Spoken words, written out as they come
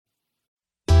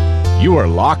You are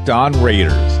Locked On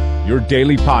Raiders, your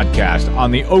daily podcast on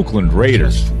the Oakland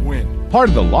Raiders. Just win. Part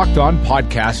of the Locked On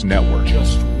Podcast Network.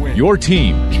 Just win. Your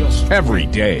team Just every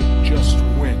win. day. Just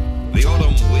win. The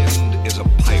autumn wind is a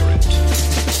pirate,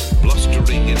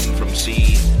 blustering in from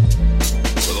sea.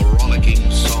 With a rollicking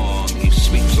song he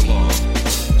sweeps along,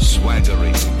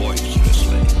 swaggering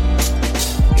boisterously.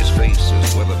 His face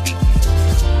is weather-beaten.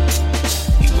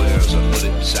 He wears a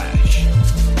hooded sash,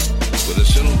 with a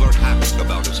silver hat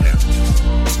about his head,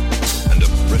 and a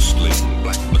bristling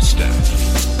black mustache.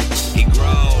 He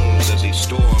growls as he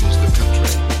storms the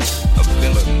country, a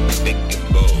villain big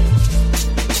and bold,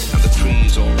 and the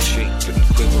trees all shake and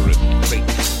quiver and quake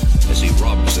as he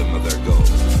robs them of their gold.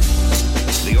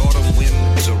 The autumn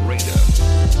wind is a raider,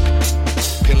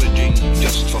 pillaging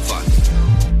just for fun.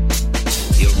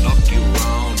 He'll knock you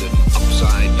round and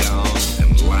upside down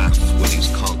and laugh when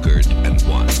he's conquered and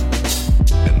won.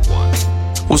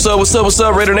 What's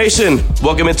up, Raider Nation?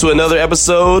 Welcome into another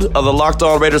episode of the Locked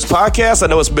On Raiders podcast. I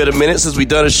know it's been a minute since we've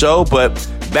done a show, but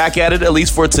back at it, at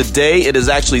least for today. It is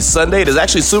actually Sunday. It is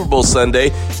actually Super Bowl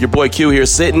Sunday. Your boy Q here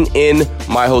sitting in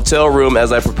my hotel room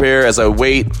as I prepare, as I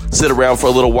wait, sit around for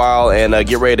a little while, and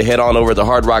get ready to head on over to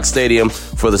Hard Rock Stadium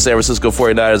for the San Francisco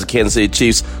 49ers and Kansas City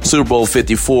Chiefs Super Bowl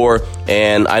 54.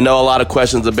 And I know a lot of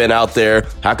questions have been out there.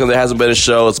 How come there hasn't been a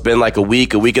show? It's been like a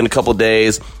week and a couple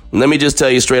days. And let me just tell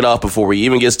you straight off before we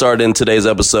even get started in today's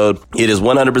episode, it is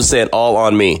 100% all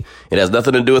on me. It has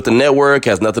nothing to do with the network,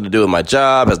 has nothing to do with my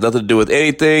job, has nothing to do with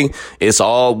anything. It's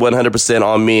all 100%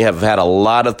 on me. I've had a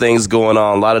lot of things going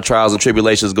on, a lot of trials and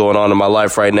tribulations going on in my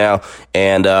life right now,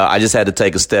 and I just had to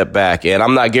take a step back. And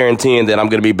I'm not guaranteeing that I'm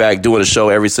going to be back doing a show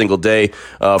every single day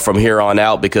from here on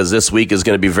out, because this week is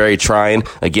going to be very trying.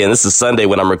 Again, this is Sunday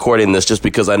when I'm recording this, just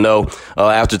because I know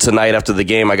after tonight, after the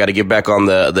game, I got to get back on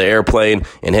the airplane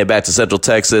and head back to Central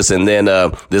Texas, and then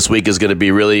this week is going to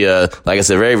be really, like I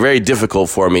said, very, very difficult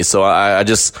for me. So I'm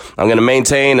going to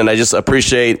maintain, and I just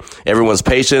appreciate everyone's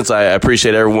patience. I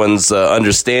appreciate everyone's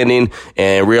understanding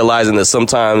and realizing that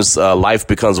sometimes life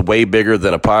becomes way bigger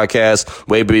than a podcast,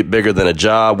 way bigger than a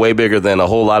job, way bigger than a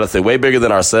whole lot of things, way bigger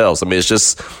than ourselves. I mean,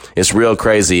 it's real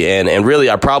crazy. And really,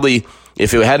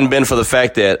 if it hadn't been for the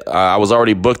fact that I was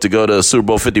already booked to go to Super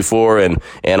Bowl 54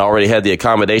 and already had the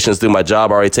accommodations through my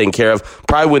job already taken care of,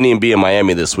 probably wouldn't even be in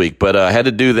Miami this week. But I had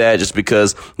to do that just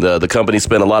because the company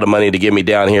spent a lot of money to get me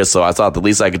down here. So I thought the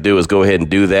least I could do is go ahead and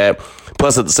do that.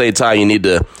 Plus, at the same time, you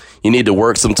need to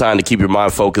work some time to keep your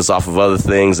mind focused off of other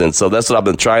things. And so that's what I've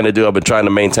been trying to do. I've been trying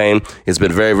to maintain. It's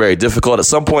been very, very difficult. At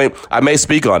some point, I may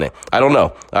speak on it. I don't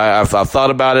know. I've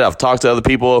thought about it. I've talked to other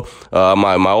people.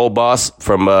 My old boss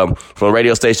from a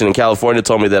radio station in California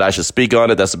told me that I should speak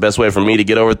on it. That's the best way for me to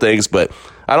get over things. But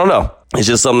I don't know. It's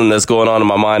just something that's going on in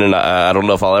my mind, and I don't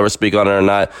know if I'll ever speak on it or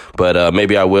not, but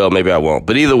maybe I will, maybe I won't.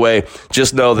 But either way,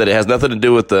 just know that it has nothing to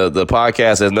do with the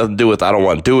podcast. It has nothing to do with I don't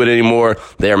want to do it anymore.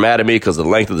 They're mad at me because of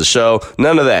the length of the show.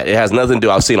 None of that. It has nothing to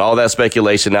do. I've seen all that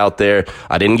speculation out there.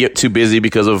 I didn't get too busy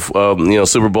because of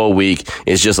Super Bowl week.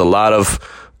 It's just a lot of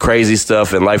crazy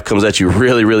stuff, and life comes at you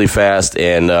really, really fast,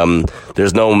 and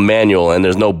there's no manual and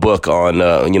there's no book on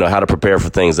how to prepare for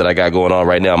things that I got going on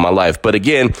right now in my life. But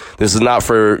again, this is not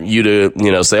for you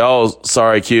to say, oh,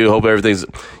 sorry, Q, hope everything's.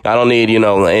 I don't need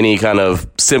any kind of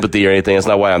sympathy or anything. That's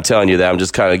not why I'm telling you that. I'm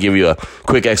just kind of giving you a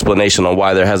quick explanation on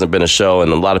why there hasn't been a show.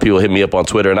 And a lot of people hit me up on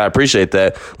Twitter, and I appreciate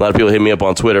that. A lot of people hit me up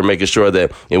on Twitter making sure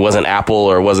that it wasn't Apple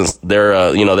or it wasn't their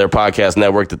podcast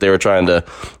network that they were trying to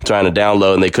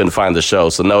download and they couldn't find the show.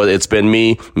 So no, it's been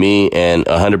me, and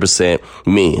 100%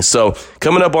 me. So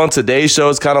coming up on today's show,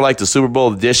 it's kind of like the Super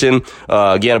Bowl edition.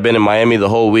 Again, I've been in Miami the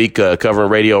whole week covering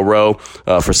Radio Row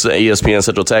for ESPN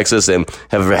Central Texas, and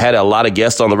have had a lot of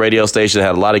guests on the radio station,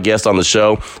 had a lot of guests on the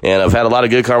show, and I've had a lot of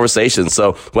good conversations.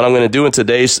 So what I'm going to do in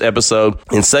today's episode,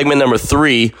 in segment number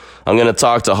 3, I'm going to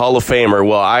talk to Hall of Famer.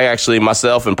 Well,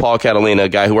 myself and Paul Catalina, a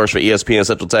guy who works for ESPN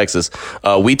Central Texas,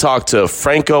 we talked to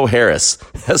Franco Harris.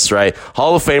 That's right.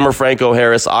 Hall of Famer Franco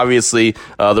Harris, obviously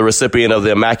the recipient of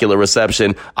the Immaculate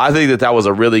Reception. I think that was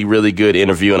a really, really good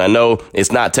interview. And I know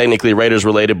it's not technically Raiders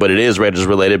related, but it is Raiders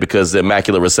related because the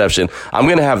Immaculate Reception. I'm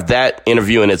going to have that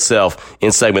interview in itself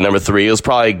in segment number 3. It was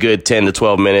probably a good 10 to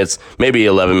 12 minutes, maybe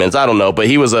 11 minutes. I don't know. But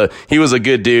he was a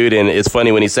good dude. And it's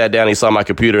funny, when he sat down, he saw my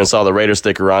computer and saw the Raiders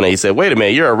sticker on it. He said, wait a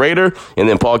minute, you're a Raider? And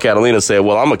then Paul Catalina said,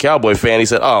 well, I'm a Cowboy fan. He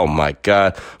said, oh, my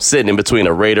God, sitting in between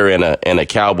a Raider and a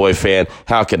Cowboy fan.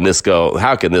 How can this go?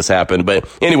 How can this happen? But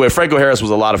anyway, Franco Harris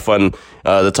was a lot of fun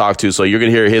to talk to. So you're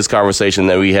going to hear his conversation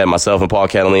that we had, myself and Paul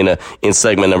Catalina, in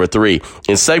segment number 3.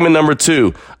 In segment number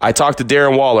 2, I talked to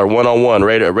Darren Waller one-on-one,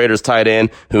 Raiders tight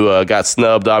end, who got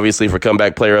snubbed, obviously, for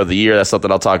comeback player of the year. That's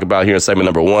something I'll talk about here in segment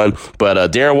number 1.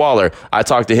 But Darren Waller, I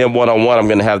talked to him one-on-one. I'm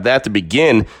going to have that to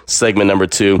begin segment number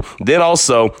 2. Then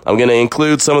also, I'm going to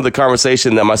include some of the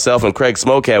conversation that myself and Craig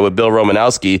Smoke had with Bill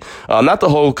Romanowski. Not the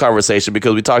whole conversation,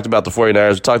 because we talked about the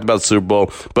 49ers, we talked about the Super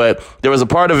Bowl, but there was a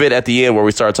part of it at the end where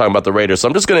we started talking about the Raiders. So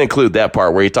I'm just going to include that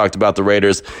part where he talked about the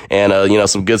Raiders and,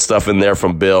 some good stuff in there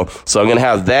from Bill. So I'm going to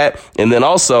have that. And then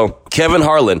also Kevin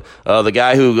Harlan, the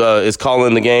guy who is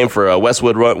calling the game for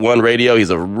Westwood One Radio. He's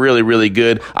a really, really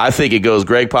good. I think it goes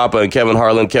Greg Papa and Kevin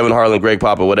Harlan, Greg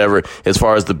Papa, whatever, as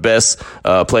far as the best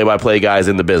play-by-play guys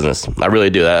in the business. I really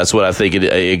do. That's what I think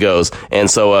it goes. And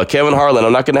so Kevin Harlan,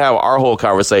 I'm not going to have our whole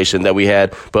conversation that we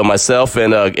had, but myself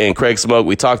and Craig Smoke,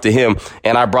 we talked to him,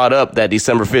 and I brought up that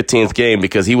December 15th game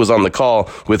because he was on the call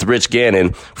with Rich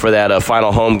Gannon for that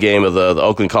final home game of the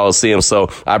Oakland Coliseum. So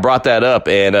I brought that up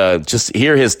and just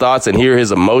hear his thoughts and hear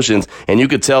his emotions. And you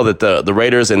could tell that the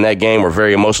Raiders in that game were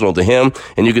very emotional to him.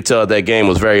 And you could tell that game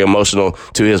was very emotional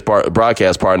to his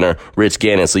broadcast partner, Rich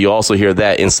Gannon. So you also hear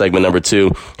that in segment number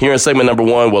 2. Here in segment number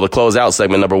 1, well, to close out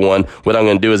segment number 1, what I'm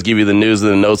going to do is give you the news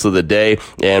and the notes of the day.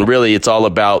 And really, it's all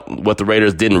about what the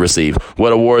Raiders didn't receive.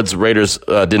 What awards Raiders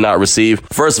did not receive.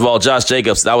 First of all, Josh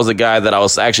Jacobs, that was a guy that I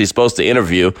was actually supposed to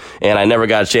interview, and I never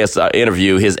got a chance to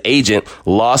interview. His agent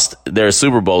lost their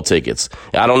Super Bowl tickets.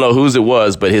 I don't know whose it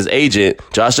was, but his agent,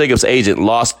 Josh Jacobs' agent,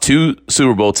 lost 2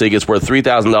 Super Bowl tickets worth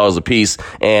 $3,000 a piece,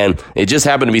 and it just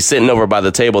happened to be sitting over by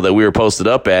the table that we were posted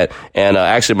up at, and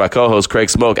actually my co-host Craig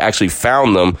Smoke actually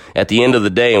found them at the end of the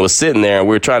day and was sitting there, and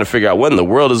we were trying to figure out what in the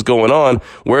world is going on,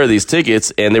 where are these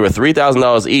tickets, and they were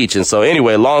 $3,000 each. And so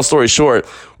anyway, long story short,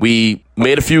 we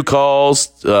made a few calls,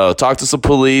 talked to some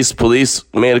police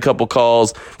made a couple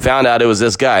calls, found out it was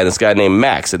this guy named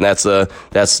Max, and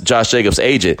that's Josh Jacobs'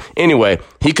 agent. Anyway,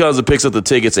 he comes and picks up the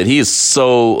tickets, and he is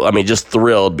so, just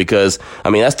thrilled because,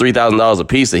 that's $3,000 a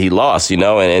piece that he lost,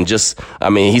 and just,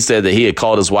 he said that he had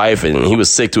called his wife and he was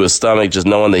sick to his stomach just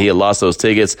knowing that he had lost those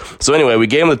tickets. So anyway, we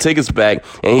gave him the tickets back,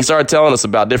 and he started telling us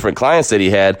about different clients that he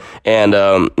had, and,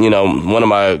 one of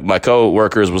my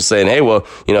co-workers was saying, hey, well,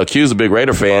 Q's a big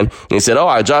Raider fan, and he said,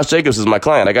 oh, Josh Jacobs is my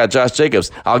client. I got Josh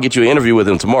Jacobs. I'll get you an interview with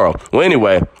him tomorrow. Well,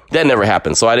 anyway, that never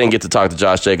happened. So I didn't get to talk to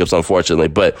Josh Jacobs, unfortunately.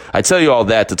 But I tell you all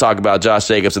that to talk about Josh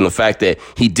Jacobs and the fact that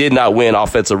he did not win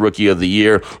Offensive Rookie of the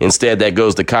Year. Instead, that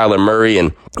goes to Kyler Murray.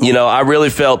 And, I really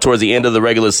felt towards the end of the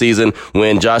regular season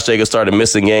when Josh Jacobs started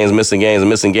missing games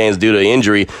due to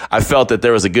injury, I felt that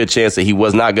there was a good chance that he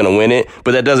was not going to win it.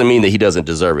 But that doesn't mean that he doesn't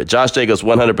deserve it. Josh Jacobs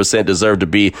 100% deserved to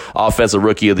be Offensive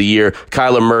Rookie of the Year.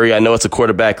 Kyler Murray, I know it's a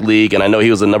quarterback league, and I know he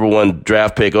was the number 1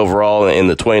 draft pick overall in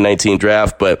the 2019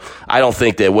 draft, but I don't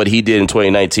think that what he did in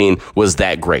 2019 was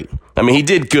that great. He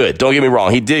did good. Don't get me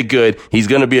wrong. He did good. He's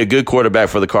going to be a good quarterback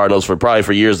for the Cardinals probably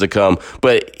for years to come,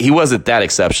 but he wasn't that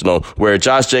exceptional where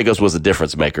Josh Jacobs was a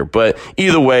difference maker. But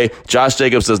either way, Josh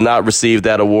Jacobs does not receive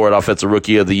that award, Offensive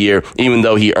Rookie of the Year, even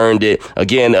though he earned it.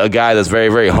 Again, a guy that's very,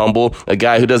 very humble, a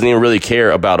guy who doesn't even really care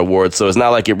about awards. So it's not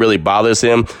like it really bothers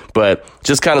him, but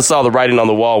just kind of saw the writing on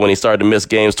the wall when he started to miss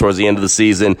games towards the end of the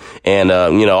season. And,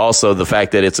 also the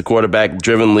fact that it's a quarterback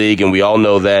driven league and we all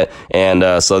know that.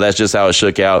 And, so that's just how it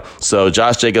shook out. So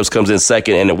Josh Jacobs comes in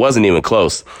second, and it wasn't even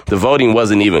close. The voting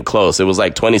wasn't even close. It was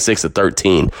like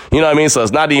 26-13. You know what I mean? So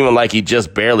it's not even like he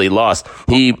just barely lost.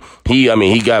 He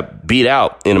got beat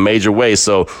out in a major way.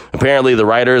 So apparently the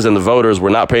writers and the voters were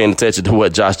not paying attention to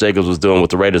what Josh Jacobs was doing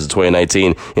with the Raiders in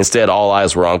 2019. Instead, all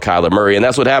eyes were on Kyler Murray. And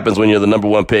that's what happens when you're the number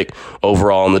 1 pick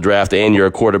overall in the draft and you're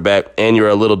a quarterback and you're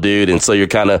a little dude. And so you're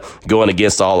kind of going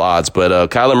against all odds.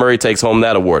 But Kyler Murray takes home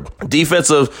that award.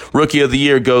 Defensive Rookie of the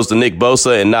Year goes to Nick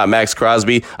Bosa and not Max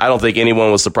Crosby. I don't think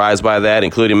anyone was surprised by that,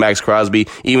 including Max Crosby,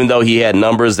 even though he had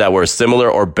numbers that were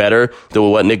similar or better than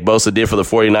what Nick Bosa did for the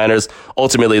 49ers.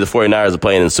 Ultimately, the 49ers are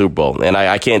playing in the Super Bowl. And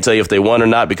I can't tell you if they won or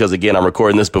not because, again, I'm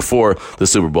recording this before the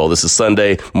Super Bowl. This is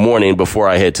Sunday morning before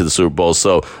I head to the Super Bowl.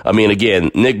 So,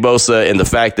 again, Nick Bosa and the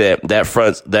fact that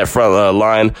front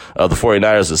line of the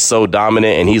 49ers is so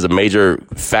dominant and he's a major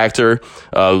factor,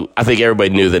 I think everybody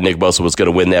knew that Nick Bosa was going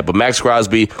to win that. But Max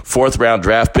Crosby, 4th-round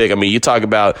draft pick. You talk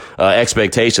about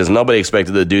expectations. Nobody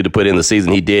expected the dude to put in the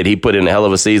season he did. He put in a hell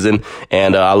of a season.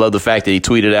 And I love the fact that he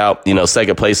tweeted out,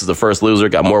 second place is the first loser,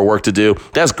 got more work to do.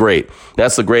 That's great.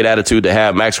 That's a great attitude to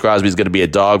have. Max Crosby is going to be a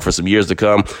dog for some years to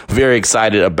come. Very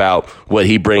excited about what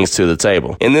he brings to the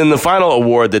table. And then the final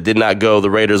award that did not go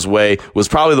the Raiders' way was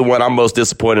probably the one I'm most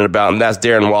disappointed about, and that's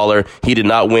Darren Waller. He did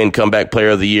not win Comeback Player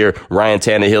of the Year. Ryan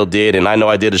Tannehill did, and I know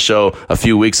I did a show a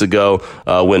few weeks ago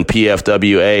when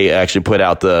PFWA actually put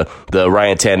out the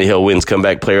Ryan Tannehill wins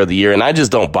Comeback Player of the Year, and I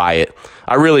just don't buy it.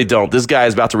 I really don't. This guy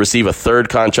is about to receive a third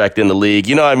contract in the league.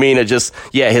 You know what I mean?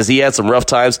 Has he had some rough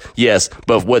times? Yes.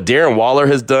 But what Darren Waller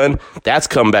has done, that's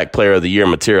Comeback Player of the Year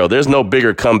material. There's no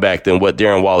bigger comeback than what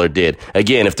Darren Waller did.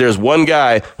 Again, if there's one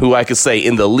guy who I could say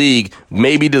in the league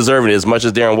maybe deserving it as much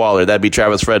as Darren Waller, that'd be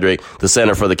Travis Frederick, the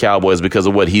center for the Cowboys, because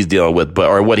of what he's dealing with,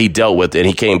 or what he dealt with and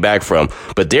he came back from.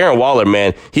 But Darren Waller,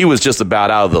 man, he was just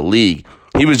about out of the league.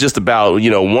 He was just about,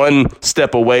 one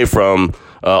step away from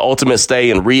ultimate stay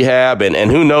in rehab,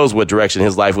 and who knows what direction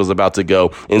his life was about to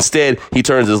go. Instead, he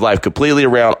turns his life completely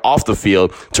around off the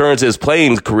field, turns his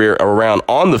playing career around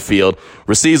on the field,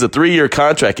 receives a 3-year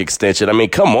contract extension. I mean,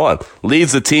 come on.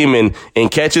 Leads the team in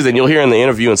catches, and you'll hear in the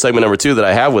interview in segment number 2 that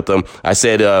I have with him, I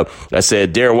said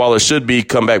Darren Waller should be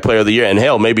Comeback Player of the Year, and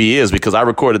hell, maybe he is, because I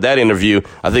recorded that interview,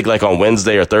 I think like on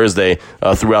Wednesday or Thursday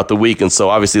throughout the week, and so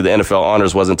obviously the NFL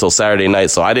honors wasn't until Saturday night,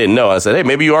 so I didn't know. I said, hey,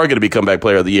 maybe you are going to be Comeback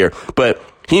Player of the Year, but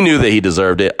he knew that he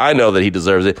deserved it. I know that he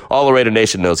deserves it. All the Raider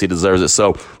Nation knows he deserves it.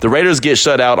 So the Raiders get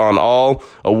shut out on all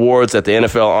awards at the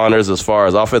NFL honors as far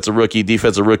as Offensive Rookie,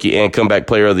 Defensive Rookie, and Comeback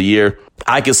Player of the Year.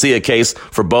 I can see a case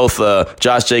for both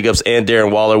Josh Jacobs and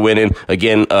Darren Waller winning.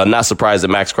 Again, not surprised that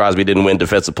Max Crosby didn't win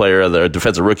Defensive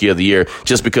Rookie of the Year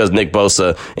just because Nick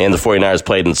Bosa and the 49ers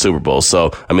played in the Super Bowl.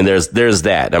 So, I mean, there's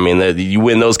that. I mean, you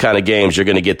win those kind of games, you're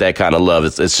going to get that kind of love.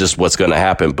 It's just what's going to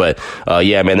happen. But,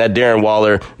 yeah, man, that Darren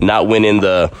Waller not winning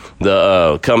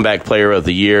the Comeback Player of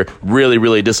the Year really,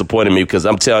 really disappointed me, because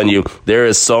I'm telling you, there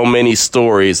is so many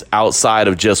stories outside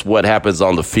of just what happens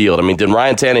on the field. I mean, did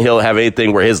Ryan Tannehill have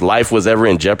anything where his life was ever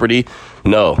in jeopardy?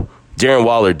 No. Darren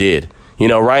Waller did.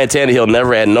 Ryan Tannehill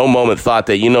never at no moment thought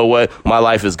that, you know what, my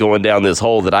life is going down this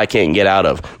hole that I can't get out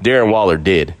of. Darren Waller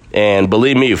did. And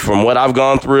believe me, from what I've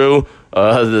gone through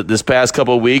this past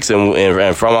couple of weeks,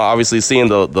 and from obviously seeing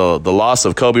the loss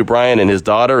of Kobe Bryant and his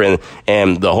daughter,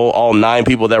 and the all 9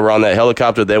 people that were on that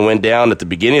helicopter that went down at the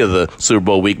beginning of the Super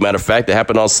Bowl week. Matter of fact, it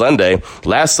happened on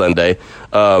last Sunday.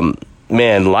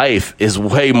 Man, life is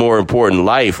way more important.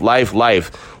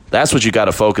 Life. That's what you got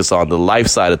to focus on, the life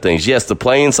side of things. Yes, the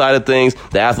playing side of things,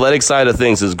 the athletic side of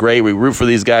things is great. We root for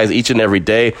these guys each and every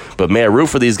day, but man, root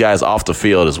for these guys off the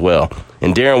field as well.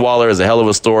 And Darren Waller is a hell of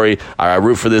a story. I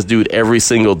root for this dude every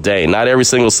single day. Not every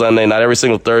single Sunday, not every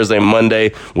single Thursday, Monday,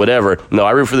 whatever. No,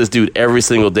 I root for this dude every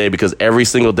single day, because every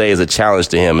single day is a challenge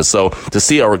to him. And so to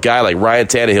see a guy like Ryan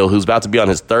Tannehill, who's about to be on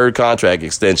his 3rd contract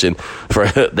extension, for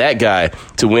that guy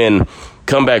to win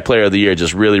Comeback Player of the Year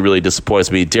just really, really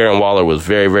disappoints me. Darren Waller was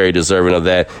very, very deserving of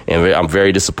that, and I'm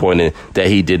very disappointed that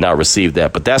he did not receive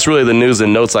that. But that's really the news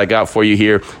and notes I got for you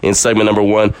here in segment number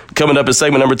 1. Coming up in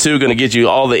segment number 2, going to get you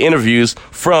all the interviews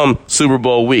from Super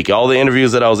Bowl week, all the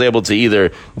interviews that I was able to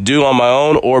either do on my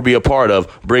own or be a part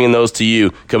of, bringing those to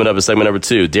you coming up in segment number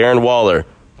 2. Darren Waller,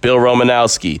 Bill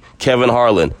Romanowski, Kevin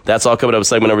Harlan. That's all coming up in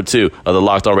segment number 2 of the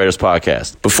Locked On Raiders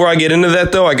podcast. Before I get into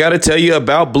that, though, I got to tell you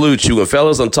about Blue Chew. And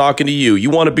fellas, I'm talking to you.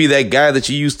 You want to be that guy that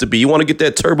you used to be. You want to get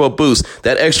that turbo boost,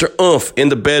 that extra oomph in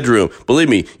the bedroom. Believe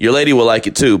me, your lady will like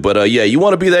it too. But yeah, you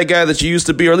want to be that guy that you used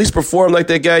to be, or at least perform like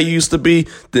that guy you used to be,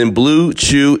 then Blue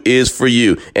Chew is for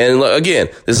you. And again,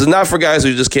 this is not for guys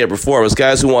who just can't perform. It's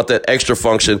guys who want that extra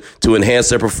function to enhance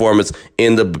their performance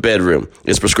in the bedroom.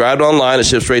 It's prescribed online. It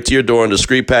ships straight to your door in a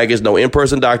discreet package, no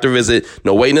in-person doctor visit,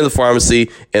 no waiting in the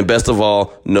pharmacy, and best of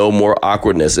all, no more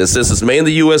awkwardness. And since it's made in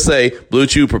the USA, Blue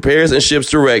Chew prepares and ships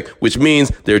direct, which means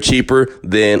they're cheaper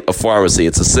than a pharmacy.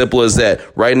 It's as simple as that.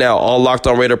 Right now, all Locked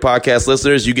On Raider podcast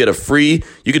listeners, you can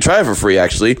try it for free,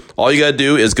 actually. All you got to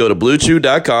do is go to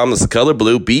bluechew.com. That's the color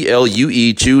blue,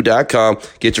 BLUE chew.com.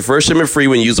 Get your first shipment free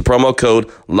when you use the promo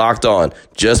code Locked On.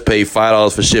 Just pay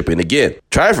 $5 for shipping. Again,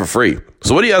 try it for free.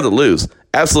 So what do you have to lose?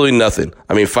 Absolutely nothing.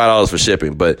 I mean, $5 for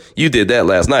shipping, but you did that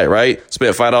last night, right?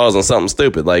 Spent $5 on something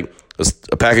stupid like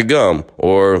a pack of gum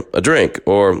or a drink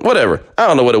or whatever. I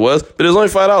don't know what it was, but it was only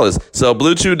 $5. So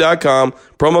bluechew.com,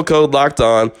 promo code Locked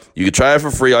On. You can try it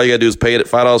for free. All you got to do is pay it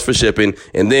 $5 for shipping,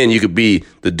 and then you could be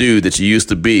the dude that you used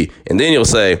to be. And then you'll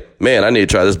say, man, I need to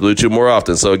try this Blue Chew more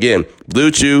often. So again,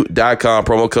 bluechew.com,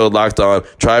 promo code Locked On.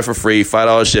 Try it for free,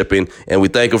 $5 shipping, and we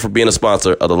thank them for being a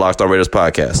sponsor of the Locked On Raiders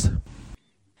podcast.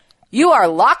 You are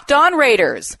Locked On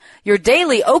Raiders, your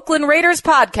daily Oakland Raiders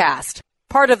podcast,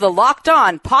 part of the Locked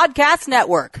On Podcast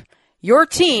Network, your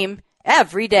team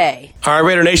every day. All right,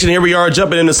 Raider Nation, here we are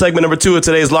jumping into segment number 2 of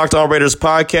today's Locked On Raiders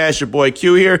podcast. Your boy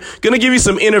Q here. Going to give you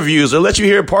some interviews or let you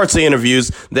hear parts of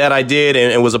interviews that I did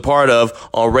and was a part of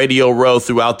on Radio Row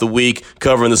throughout the week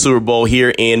covering the Super Bowl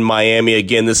here in Miami.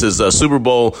 Again, this is Super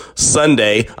Bowl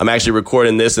Sunday. I'm actually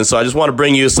recording this, and so I just want to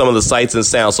bring you some of the sights and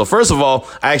sounds. So first of all,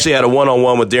 I actually had a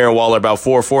one-on-one with Darren Waller about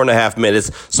 4.5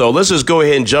 minutes. So let's just go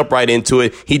ahead and jump right into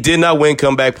it. He did not win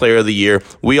Comeback Player of the Year.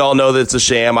 We all know that it's a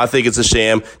sham. I think it's a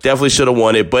sham. Definitely should have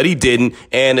won it, but he didn't.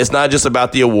 And it's not just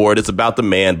about the award, it's about the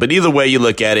man. But either way you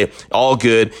look at it, all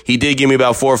good. He did give me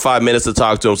about 4 or 5 minutes to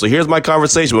talk to him. So here's my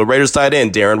conversation with Raiders tight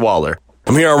end Darren Waller.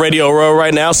 I'm here on Radio Row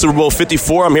right now, Super Bowl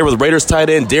 54. I'm here with Raiders tight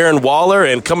end Darren Waller,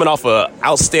 and coming off an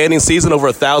outstanding season, over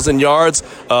 1,000 yards,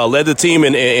 led the team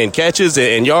in catches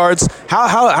and yards.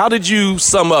 How did you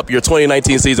sum up your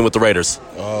 2019 season with the Raiders?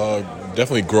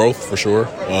 Definitely growth for sure.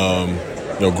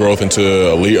 Growth into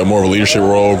a more of a leadership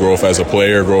role, growth as a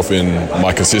player, growth in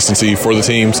my consistency for the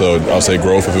team. So I'll say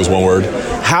growth if it was one word.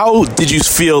 How did you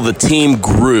feel the team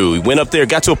grew? You went up there,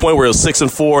 got to a point where it was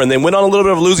 6-4, and then went on a little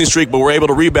bit of a losing streak, but were able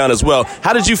to rebound as well.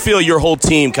 How did you feel your whole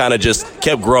team kind of just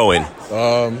kept growing?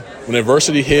 When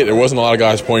adversity hit, there wasn't a lot of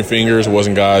guys pointing fingers. It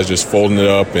wasn't guys just folding it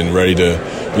up and ready to,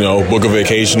 book a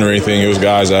vacation or anything. It was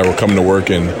guys that were coming to work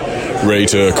and ready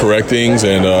to correct things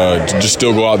and just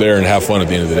still go out there and have fun at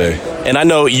the end of the day. And I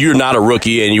know you're not a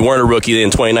rookie, and you weren't a rookie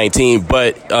in 2019,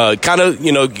 but kind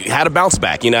of, had a bounce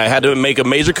back. Had to make a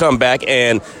major comeback,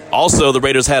 and also the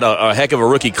Raiders had a heck of a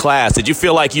rookie class. Did you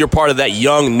feel like you're part of that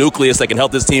young nucleus that can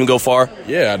help this team go far?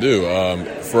 Yeah, I do.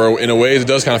 In a way, it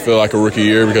does kind of feel like a rookie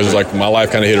year because it's like my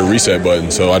life kind of hit a reset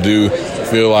button. So I do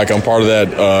feel like I'm part of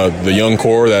that, the young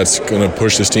core that's going to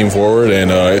push this team forward, and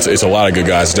it's a lot of good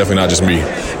guys. It's definitely not just me.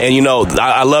 And,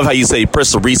 I love how you say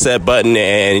press the reset button,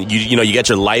 and, you get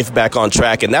your life back on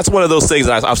track. And that's one of those things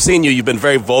that I've seen you've been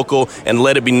very vocal and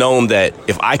let it be known that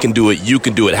if I can do it, you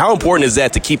can do it. How important is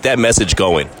that to keep that message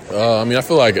going? I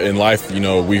feel like in life,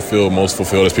 we feel most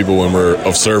fulfilled as people when we're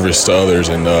of service to others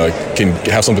and can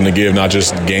have something to give, not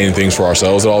just gain things for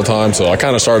ourselves all the time. So I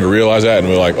kind of started to realize that and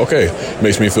we're like, okay, it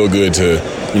makes me feel good to,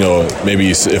 maybe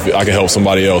if I can help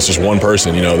somebody else, just one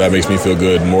person, that makes me feel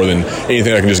good more than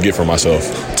anything I can just get for myself.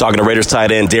 Talking to Raiders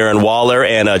tight end Darren Waller,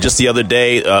 and just the other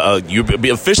day, you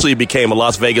officially became a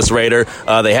Las Vegas Raider.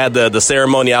 They had the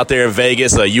ceremony out there in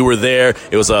Vegas. You were there.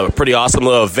 It was a pretty awesome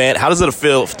little event. How does it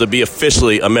feel to be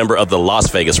officially a member of the Las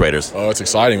Vegas Raiders? Oh, it's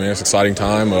exciting, man. It's an exciting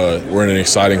time. We're in an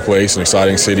exciting place, an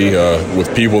exciting city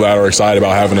with people that are excited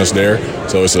about having us there.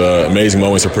 So it's an amazing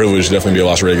moment. It's a privilege to definitely be a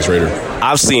Las Vegas Raider.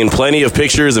 I've seen plenty of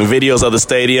pictures and videos of the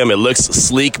stadium. It looks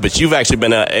sleek, but you've actually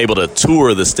been able to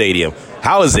tour the stadium.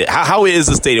 How is it? How is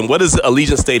the stadium? What does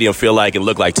Allegiant Stadium feel like and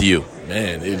look like to you?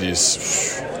 Man,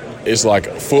 it's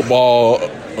like football,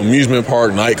 amusement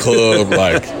park, nightclub,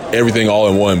 like everything all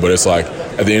in one. But it's like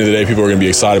at the end of the day, people are going to be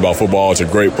excited about football. It's a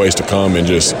great place to come and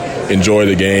just enjoy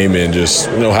the game and just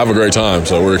have a great time.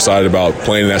 So we're excited about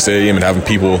playing in that stadium and having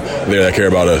people there that care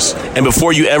about us. And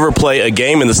before you ever play a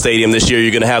game in the stadium this year,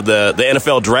 you're going to have the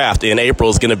NFL draft in April.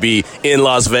 It's going to be in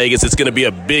Las Vegas. It's going to be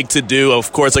a big to-do.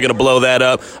 Of course, they're going to blow that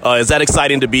up. Is that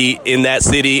exciting to be in that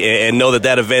city and know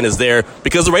that event is there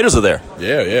because the Raiders are there?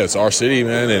 Yeah, it's our city,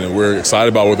 man, and we're excited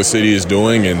about what the city is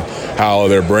doing and how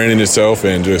they're branding itself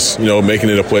and just, making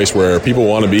it a place where people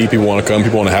want to be, people want to come,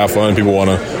 people want to have fun, people want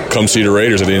to come see the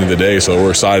Raiders at the end of the day. So we're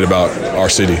excited about our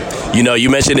city. You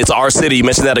mentioned it's our city. You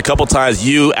mentioned that a couple times.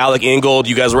 You, Alec Ingold,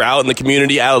 you guys were out in the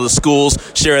community, out of the schools,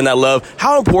 sharing that love.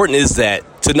 How important is that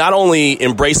to not only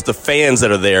embrace the fans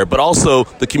that are there, but also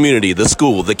the community, the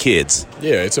school, the kids?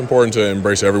 Yeah, it's important to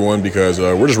embrace everyone because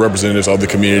we're just representatives of the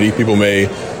community. People may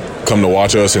come to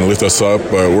watch us and lift us up,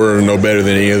 but we're no better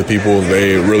than any of the people.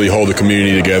 They really hold the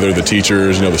community together, the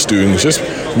teachers, the students, just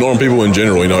normal people in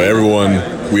general.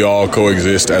 Everyone, we all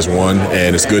coexist as one,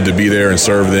 and it's good to be there and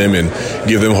serve them and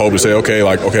give them hope to say, okay,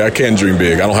 I can dream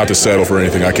big. I don't have to settle for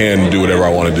anything. I can do whatever I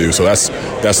want to do. So that's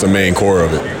the main core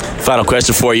of it. Final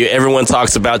question for you. Everyone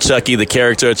talks about Chucky, the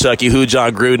character of Chucky, who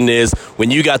John Gruden is.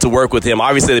 When you got to work with him,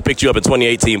 obviously they picked you up in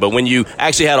 2018, but when you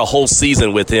actually had a whole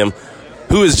season with him,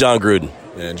 who is John Gruden?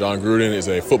 And John Gruden is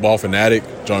a football fanatic.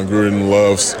 John Gruden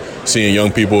loves seeing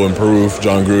young people improve.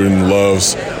 John Gruden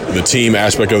loves the team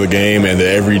aspect of the game and the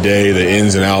everyday, the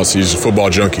ins and outs. He's a football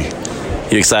junkie.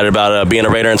 You excited about being a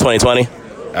Raider in 2020?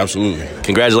 Absolutely.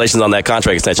 Congratulations on that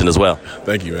contract extension as well.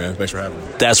 Thank you, man. Thanks for having me.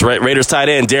 That's Raiders tight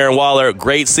end Darren Waller.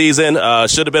 Great season.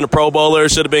 Should have been a Pro Bowler.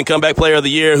 Should have been Comeback Player of the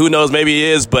Year. Who knows? Maybe he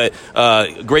is. But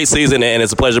great season, and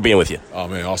it's a pleasure being with you. Oh,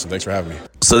 man. Awesome. Thanks for having me.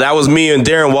 So that was me and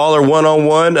Darren Waller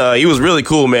one-on-one. He was really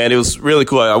cool, man. It was really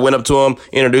cool. I went up to him,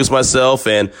 introduced myself,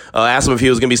 and asked him if he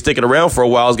was going to be sticking around for a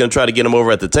while. I was going to try to get him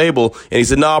over at the table. And he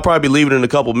said, no, I'll probably be leaving in a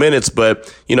couple minutes.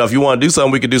 But, if you want to do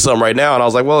something, we could do something right now. And I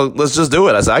was like, well, let's just do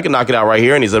it. I said, I can knock it out right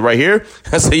here. And he said, right here?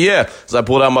 I said, yeah. So I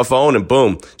pulled out my phone and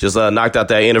boom, just knocked out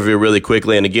that interview really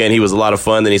quickly. And again, he was a lot of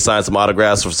fun. Then he signed some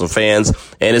autographs for some fans.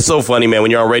 And it's so funny, man, when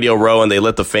you're on Radio Row and they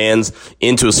let the fans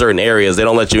into certain areas, they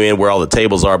don't let you in where all the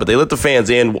tables are, but they let the fans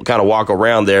in, kind of walk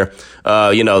around there.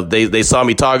 They saw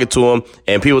me talking to him,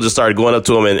 and people just started going up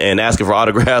to him and asking for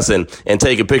autographs and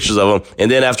taking pictures of him.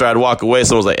 And then after I'd walk away,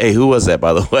 someone was like, hey, who was that,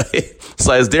 by the way? It's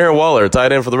like, it's Darren Waller,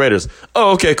 tight end for the Raiders.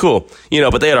 Oh, okay, cool.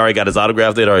 But they had already got his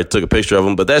autograph. They'd already took a picture of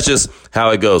him, but that's just how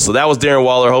it goes. So that was Darren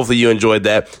Waller. Hopefully you enjoyed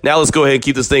that. Now let's go ahead and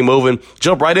keep this thing moving.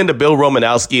 Jump right into Bill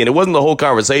Romanowski, and it wasn't the whole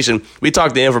conversation. We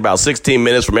talked to him for about 16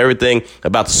 minutes from everything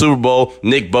about the Super Bowl,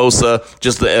 Nick Bosa,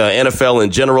 just the NFL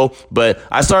in general. But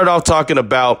I started off talking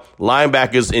about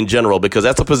linebackers in general because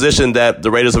that's a position that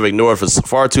the Raiders have ignored for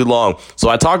far too long. So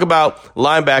I talk about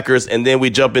linebackers, and then we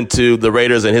jump into the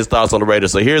Raiders and his thoughts on the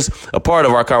Raiders. So here's a part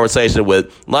of our conversation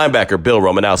with linebacker Bill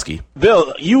Romanowski.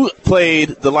 Bill, you played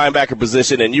the linebacker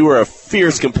position, and you were a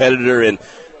fierce competitor, and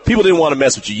people didn't want to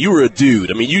mess with you. You were a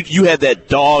dude. I mean, you had that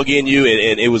dog in you,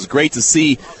 and it was great to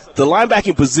see. The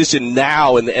linebacking position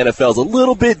now in the NFL is a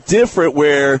little bit different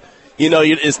where,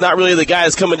 it's not really the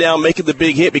guys coming down making the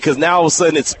big hit because now all of a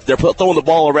sudden they're throwing the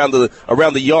ball around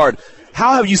the yard.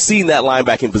 How have you seen that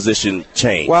linebacking position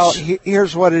change? Well,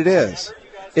 here's what it is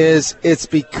it's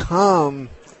become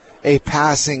a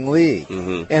passing league.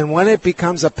 Mm-hmm. And when it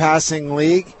becomes a passing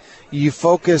league, you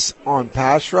focus on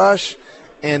pass rush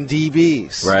and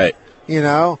DBs. Right.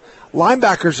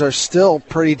 Linebackers are still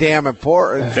pretty damn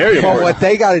important. Very important. But what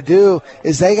they got to do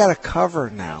is they got to cover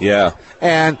now. Yeah.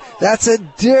 And that's a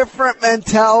different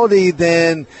mentality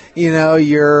than,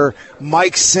 your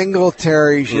Mike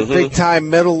Singletaries, your big-time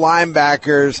middle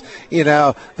linebackers,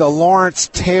 the Lawrence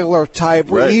Taylor type.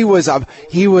 Right. He was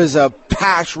a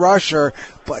pass rusher,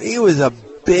 but he was a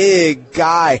big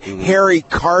guy. Harry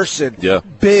Carson,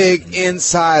 big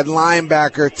inside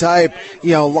linebacker type.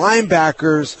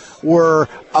 Linebackers were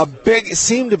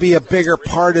seem to be a bigger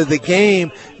part of the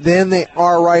game than they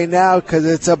are right now because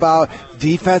it's about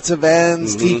defensive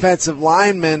ends, defensive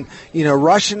linemen,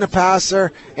 rushing the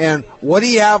passer, and what do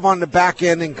you have on the back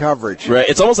end in coverage? Right.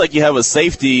 It's almost like you have a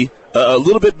safety, a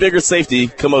little bit bigger safety,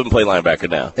 come up and play linebacker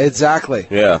now. Exactly.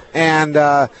 Yeah. And,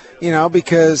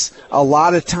 because a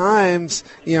lot of times,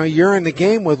 you're in the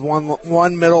game with one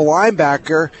middle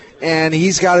linebacker, and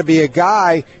he's got to be a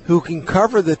guy who can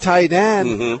cover the tight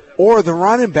end or the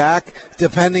running back,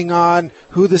 depending on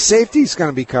who the safety's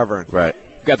going to be covering. Right.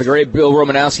 Got the great Bill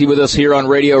Romanowski with us here on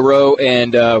Radio Row,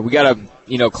 and we got to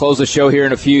close the show here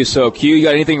in a few. So, Q, you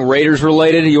got anything Raiders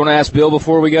related you want to ask Bill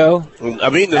before we go? I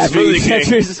mean, the Smoothie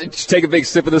King. Just take a big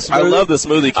sip of the smoothie. I love the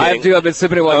Smoothie King. I have too. I've been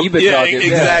sipping it while you've been talking.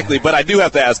 Exactly. But I do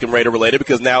have to ask him Raider related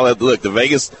because now, look,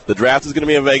 the draft is going to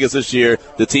be in Vegas this year.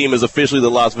 The team is officially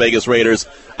the Las Vegas Raiders.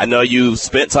 I know you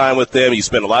spent time with them. You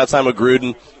spent a lot of time with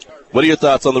Gruden. What are your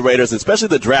thoughts on the Raiders, especially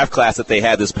the draft class that they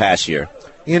had this past year?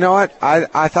 You know what?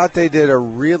 I thought they did a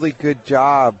really good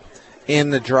job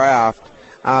in the draft.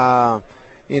 I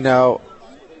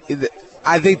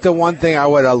think the one thing I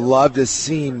would have loved to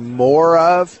see more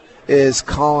of is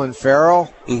Colin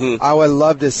Farrell. Mm-hmm. I would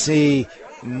love to see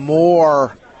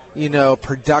more,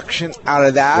 production out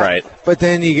of that. Right. But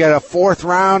then you get a fourth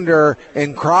rounder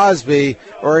in Crosby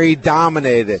where he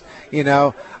dominated,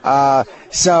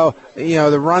 So,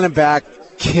 the running back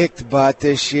kicked butt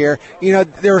this year.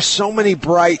 There were so many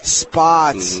bright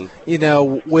spots,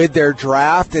 with their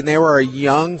draft, and they were a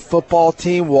young football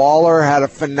team. Waller had a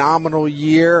phenomenal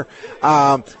year,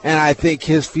 and I think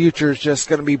his future is just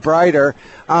going to be brighter.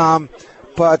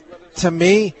 But to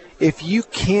me, if you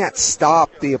can't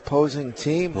stop the opposing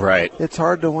team, right, it's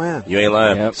hard to win. You ain't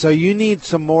lying. Yep. So you need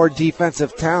some more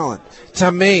defensive talent.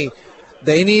 To me,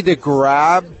 they need to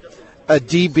grab a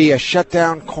DB, a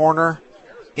shutdown corner,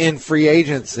 in free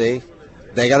agency.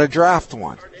 They got to draft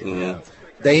one. Mm-hmm.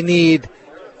 They need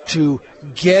to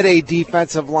get a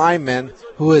defensive lineman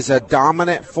who is a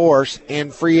dominant force in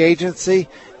free agency,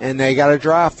 and they got to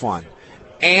draft one.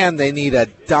 And they need a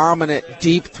dominant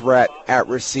deep threat at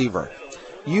receiver.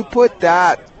 You put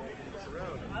that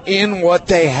in what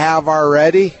they have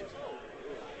already,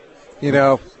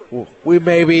 we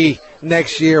maybe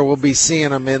next year we'll be seeing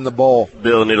them in the bowl.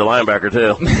 Bill need a linebacker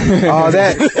too.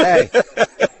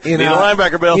 Need a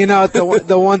linebacker, Bill.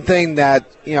 The one thing that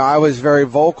I was very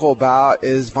vocal about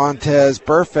is Vontaze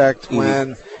Burfict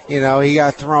when he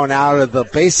got thrown out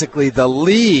of basically the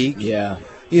league. Yeah.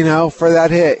 For that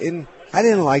hit, and I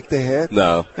didn't like the hit.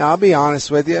 No. Now, I'll be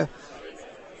honest with you.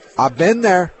 I've been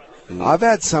there. Mm-hmm. I've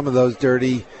had some of those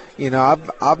dirty,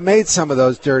 I've made some of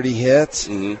those dirty hits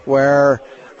where,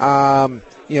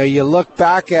 you look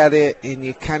back at it and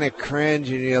you kind of cringe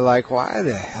and you're like, why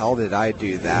the hell did I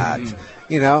do that?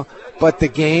 But the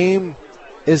game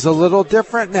is a little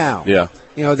different now. Yeah.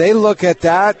 They look at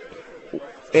that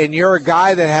and you're a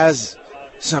guy that has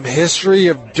some history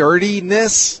of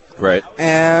dirtiness. Right.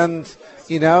 And,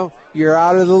 you're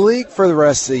out of the league for the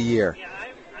rest of the year.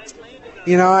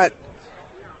 You know what?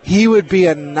 He would be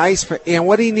a nice – and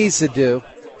what he needs to do,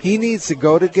 he needs to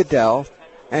go to Goodell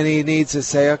and he needs to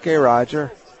say, okay,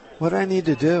 Roger, what do I need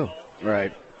to do?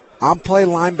 Right. I'm playing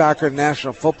linebacker in the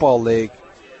National Football League,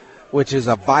 which is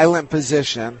a violent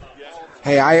position.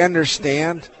 Hey, I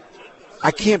understand.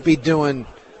 I can't be doing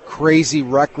crazy,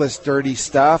 reckless, dirty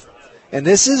stuff. And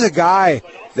this is a guy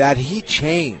that he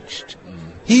changed.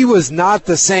 He was not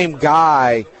the same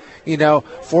guy,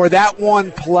 for that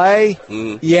one play.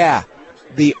 Yeah,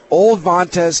 the old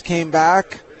Vontaze came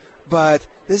back, but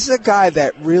this is a guy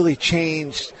that really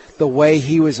changed the way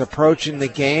he was approaching the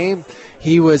game.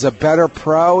 He was a better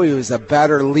pro. He was a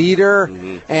better leader,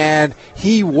 and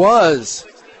he was,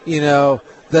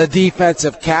 the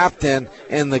defensive captain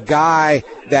and the guy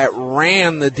that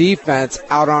ran the defense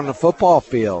out on the football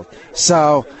field.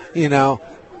 So,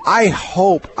 I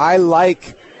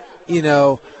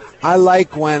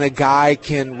like when a guy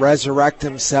can resurrect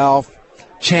himself,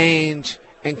 change,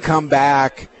 and come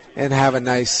back and have a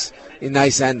nice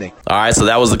ending. All right, so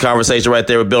that was the conversation right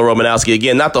there with Bill Romanowski.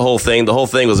 Again, not the whole thing. The whole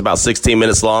thing was about 16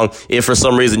 minutes long. If for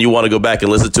some reason you want to go back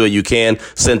and listen to it, you can.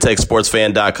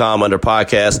 CentechSportsFan.com under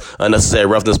podcast, Unnecessary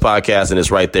Roughness Podcast, and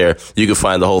it's right there. You can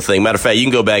find the whole thing. Matter of fact, you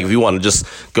can go back if you want to just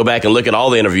go back and look at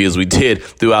all the interviews we did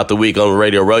throughout the week on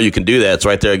Radio Row. You can do that. It's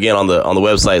right there again on the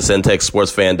website,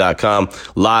 CentechSportsFan.com.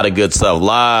 A lot of good stuff. A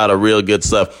lot of real good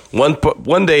stuff.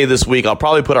 One day this week, I'll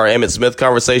probably put our Emmitt Smith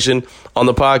conversation on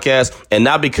the podcast, and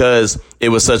not because it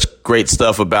was such great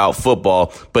stuff about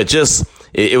football, but just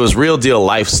it was real deal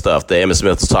life stuff that Emmitt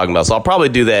Smith was talking about. So I'll probably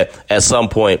do that at some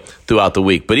point throughout the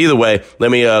week. But either way,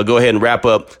 let me go ahead and wrap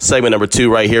up segment number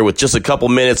 2 right here with just a couple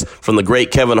minutes from the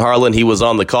great Kevin Harlan. He was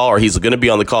on the call, or he's going to be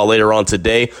on the call later on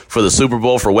today for the Super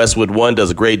Bowl for Westwood One.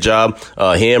 Does a great job.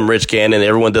 Him, Rich Gannon,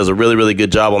 everyone does a really, really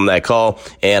good job on that call.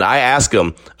 And I asked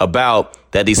him about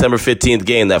that December 15th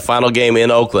game, that final game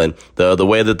in Oakland, the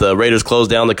way that the Raiders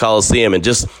closed down the Coliseum, and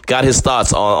just got his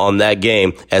thoughts on that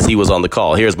game as he was on the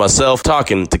call. Here's myself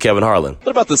talking to Kevin Harlan.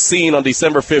 What about the scene on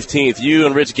December 15th? You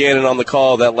and Rich Gannon on the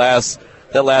call that last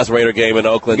Raider game in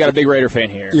Oakland. You got a big Raider fan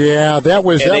here. Yeah, that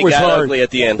was hard. Ugly at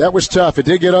the end. That was tough. It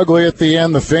did get ugly at the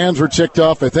end. The fans were ticked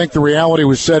off. I think the reality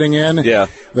was setting in. Yeah.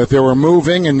 That they were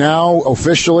moving, and now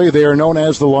officially they are known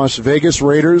as the Las Vegas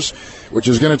Raiders, which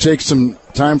is going to take some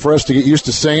time for us to get used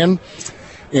to saying.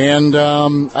 And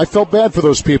I felt bad for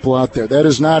those people out there. That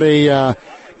is not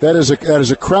that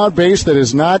is a crowd base that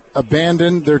has not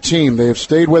abandoned their team. They have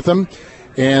stayed with them,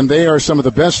 and they are some of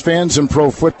the best fans in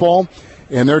pro football.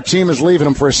 And their team is leaving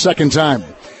them for a second time.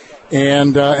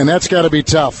 And that's got to be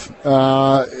tough.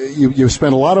 You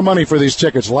spend a lot of money for these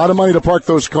tickets, a lot of money to park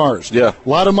those cars, a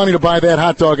lot of money to buy that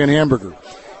hot dog and hamburger,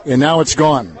 and now it's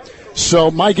gone.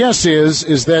 So my guess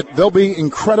is that they'll be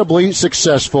incredibly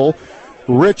successful,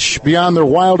 rich beyond their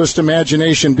wildest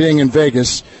imagination being in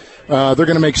Vegas. They're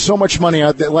going to make so much money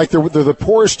out there. Like they're the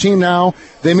poorest team now.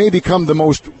 They may become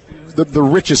the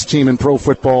richest team in pro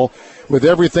football with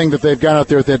everything that they've got out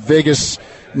there at that Vegas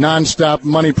nonstop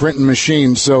money printing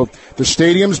machine. So the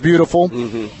stadium's beautiful,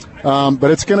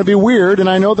 but it's going to be weird, and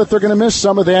I know that they're going to miss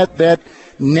some of that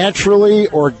naturally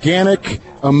organic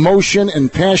emotion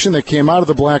and passion that came out of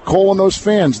the black hole, and those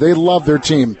fans, they love their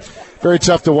team. Very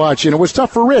tough to watch. And it was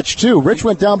tough for Rich, too. Rich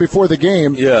went down before the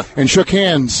game and shook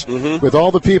hands with all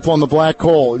the people in the black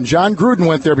hole. And John Gruden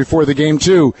went there before the game,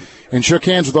 too, and shook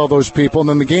hands with all those people. And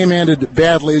then the game ended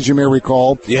badly, as you may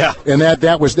recall. Yeah. And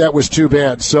that was too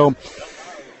bad. So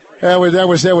that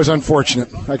was unfortunate.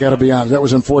 I got to be honest. That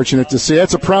was unfortunate to see.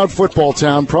 That's a proud football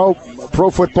town. Pro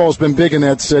football's been big in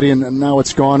that city, and now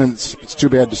it's gone, and it's too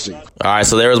bad to see. All right,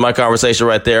 so there was my conversation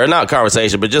right there. Not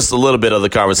conversation, but just a little bit of the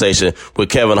conversation with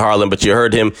Kevin Harlan. But you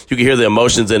heard him. You can hear the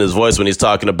emotions in his voice when he's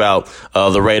talking about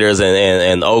the Raiders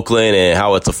and Oakland and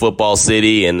how it's a football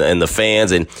city and the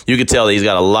fans. And you can tell that he's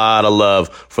got a lot of love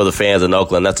for the fans in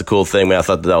Oakland. That's a cool thing, man. I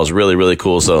thought that was really, really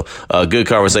cool. So good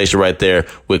conversation right there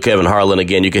with Kevin Harlan.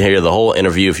 Again, you can hear the whole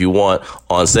interview if you want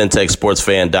on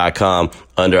CentechSportsFan.com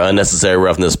under Unnecessary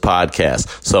Roughness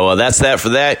Podcast. So that's that for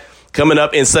that. Coming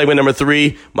up in segment number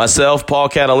 3, myself, Paul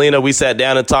Catalina, we sat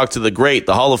down and talked to the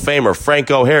Hall of Famer,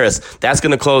 Franco Harris. That's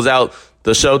going to close out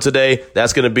the show today.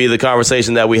 That's going to be the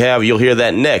conversation that we have. You'll hear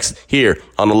that next here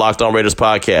on the Locked On Raiders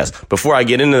podcast. Before I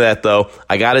get into that, though,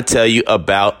 I got to tell you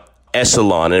about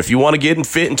Echelon. And if you want to get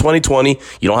fit in 2020,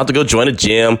 you don't have to go join a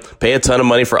gym, pay a ton of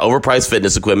money for overpriced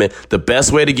fitness equipment. The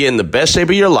best way to get in the best shape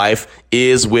of your life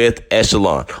is with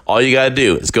Echelon. All you got to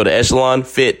do is go to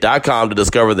echelonfit.com to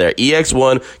discover their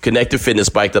EX1 connected fitness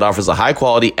bike that offers a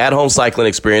high-quality at-home cycling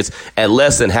experience at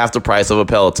less than half the price of a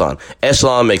Peloton.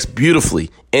 Echelon makes beautifully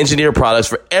engineered products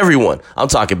for everyone. I'm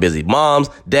talking busy moms,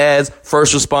 dads,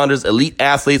 first responders, elite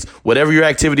athletes, whatever your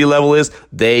activity level is,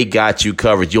 they got you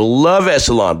covered. You'll love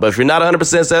Echelon, but if you're not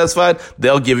 100% satisfied,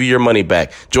 they'll give you your money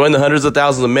back. Join the hundreds of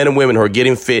thousands of men and women who are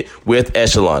getting fit with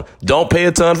Echelon. Don't pay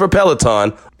a ton for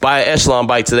Peloton. Buy an Echelon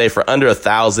bike today for under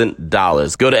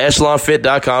 $1,000. Go to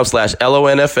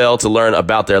echelonfit.com/LONFL to learn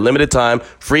about their limited time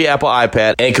free Apple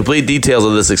iPad and complete details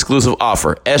of this exclusive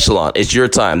offer. Echelon, it's your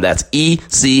time. That's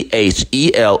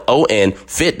ECHELON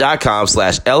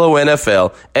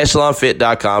fit.com/LONFL.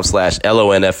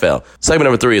 echelonfit.com/LONFL. Segment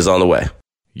number 3 is on the way.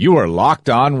 You are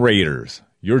Locked On Raiders,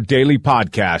 your daily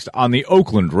podcast on the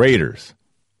Oakland Raiders.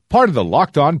 Part of the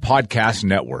Locked On Podcast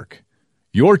Network.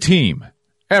 Your team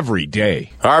every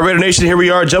day. All right, Raider Nation, here we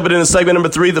are, jumping into segment number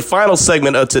 3, the final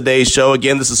segment of today's show.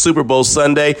 Again, this is Super Bowl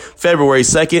Sunday, February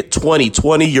 2nd,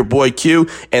 2020, your boy Q.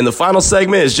 And the final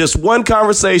segment is just one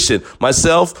conversation.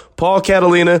 Myself, Paul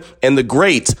Catalina, and the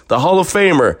great, the Hall of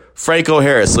Famer, Franco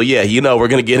Harris. So, yeah, you know, we're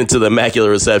going to get into the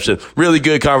Immaculate Reception. Really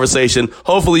good conversation.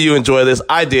 Hopefully you enjoy this.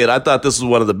 I did. I thought this was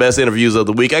one of the best interviews of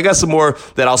the week. I got some more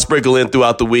that I'll sprinkle in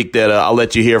throughout the week that I'll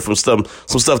let you hear from some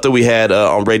stuff that we had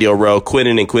on Radio Row.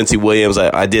 Quinnen and Quincy Williams,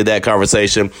 I did that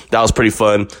conversation. That was pretty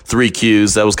fun. 3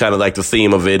 Qs. That was kind of like the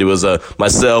theme of it. It was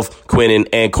myself, Quinnen,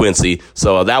 and Quincy.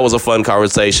 So that was a fun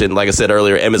conversation. Like I said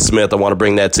earlier, Emmitt Smith, I want to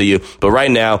bring that to you. But right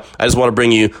now, I just want to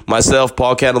bring you myself,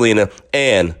 Paul Catalina,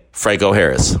 and Franco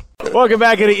Harris. Welcome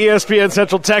back into ESPN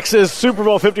Central Texas, Super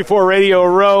Bowl 54 Radio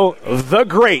Row, the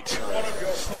great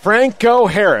Franco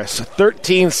Harris,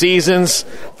 13 seasons,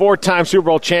 4-time Super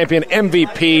Bowl champion,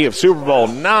 MVP of Super Bowl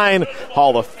 9,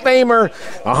 Hall of Famer,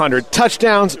 100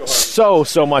 touchdowns. So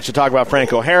much to talk about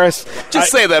Franco Harris.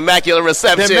 Just say the Immaculate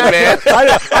Reception, man.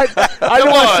 I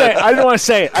didn't want to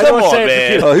say it. Come on,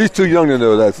 man. Oh, he's too young to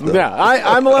know that stuff. Yeah,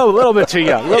 I'm a little bit too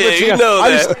young. You know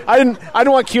that. I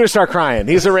didn't want Q to start crying.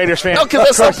 He's a Raiders fan. No, because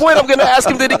at some point I'm going to ask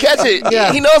him, did he catch it?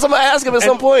 Yeah. He knows I'm going to ask him at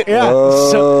some point. Yeah.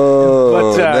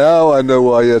 Now I know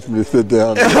why you asked me to sit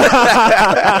down.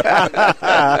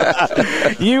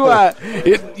 You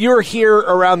were here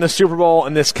around the Super Bowl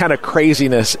and this kind of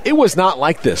craziness. It was not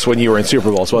like this when you were in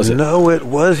Super Bowls, was it? No, it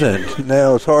wasn't.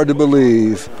 Now, it's hard to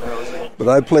believe, but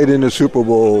I played in the Super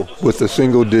Bowl with a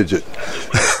single digit.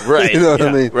 Right. You know what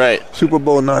I mean? Right. Super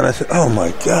Bowl 9, I said, oh, my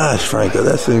gosh, Franco,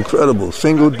 that's incredible.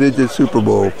 Single-digit Super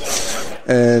Bowl.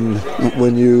 And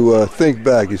when you think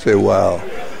back, you say, wow,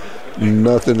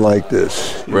 nothing like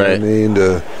this. You right. know what I mean?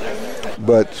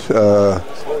 But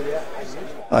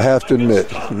I have to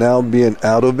admit, now being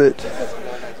out of it,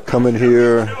 coming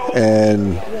here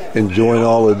and enjoying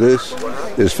all of this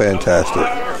is fantastic.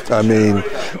 I mean,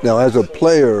 now as a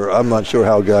player, I'm not sure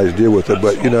how guys deal with it,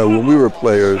 but, you know, when we were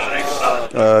players,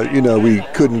 we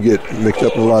couldn't get mixed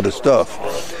up in a lot of stuff.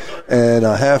 And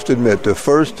I have to admit, the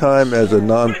first time as a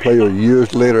non-player,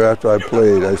 years later after I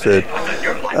played, I said,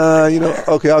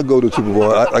 okay, I'll go to the Super Bowl.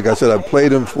 Like I said, I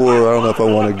played him for, I don't know if I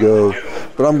want to go,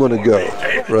 but I'm going to go,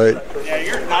 right?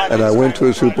 And I went to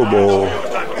a Super Bowl,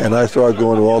 and I started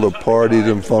going to all the parties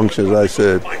and functions. I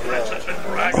said,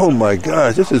 oh, my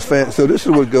gosh, this is fantastic. So this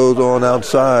is what goes on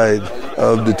outside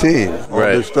of the team. All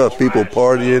right. This stuff, people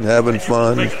partying, having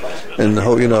fun, and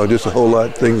just a whole lot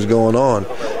of things going on.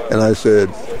 And I said,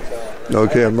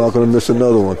 okay, I'm not going to miss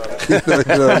another one. You know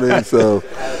what I mean? So,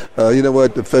 you know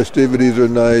what? The festivities are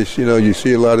nice. You know, you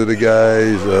see a lot of the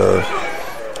guys.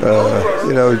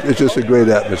 It's just a great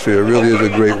atmosphere. It really is a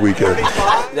great weekend.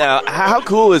 Now, how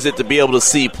cool is it to be able to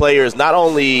see players not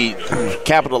only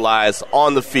capitalize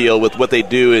on the field with what they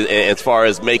do as far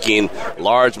as making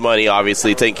large money,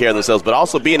 obviously, taking care of themselves, but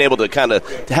also being able to kind of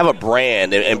have a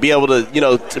brand and be able to,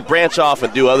 to branch off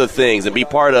and do other things and be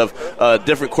part of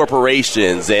different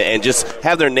corporations and just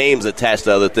have their names attached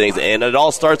to other things. And it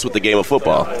all starts with the game of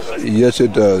football. Yes,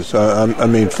 it does. I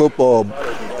mean, football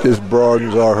just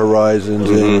broadens our horizons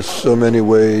in so many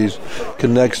ways,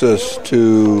 connects us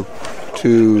to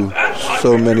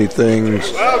so many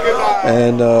things,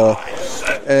 and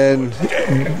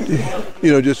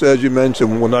just as you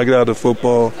mentioned, when I got out of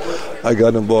football, I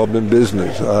got involved in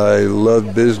business. I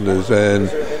love business, and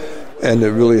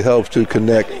it really helps to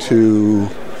connect to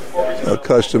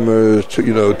customers,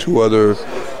 to other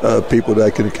people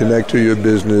that can connect to your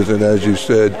business. And as you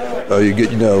said, you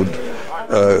get,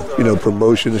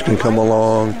 promotions can come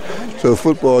along. So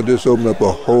football just opened up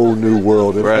a whole new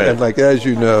world. And like, as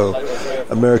you know,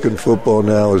 American football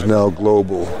now is now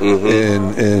global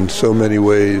in so many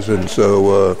ways. And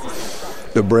so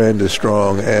the brand is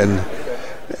strong. And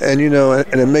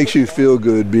it makes you feel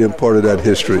good being part of that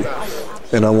history.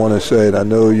 And I want to say it. I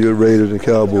know you're Raiders and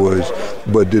Cowboys,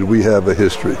 but did we have a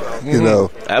history?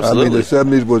 Absolutely. I mean, the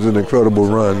 70s was an incredible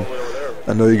run.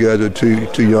 I know you guys are too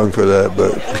young for that,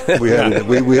 but we had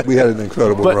we had an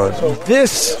incredible run.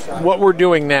 This, what we're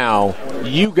doing now,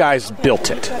 you guys built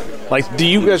it. Like,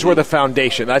 you guys were the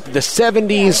foundation. Like the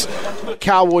 70s,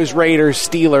 Cowboys, Raiders,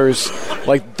 Steelers,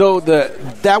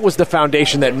 that was the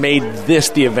foundation that made this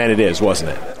the event it is,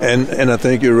 wasn't it? And I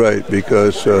think you're right,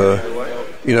 because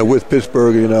with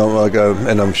Pittsburgh, and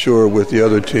I'm sure with the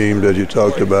other team that you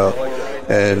talked about,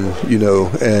 and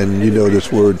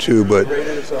this word too, but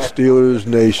Steelers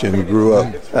Nation grew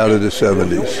up out of the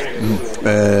 70s,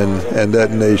 and that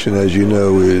nation, as you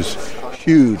know, is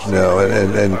huge now,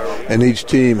 and each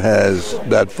team has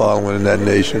that following in that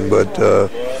nation. But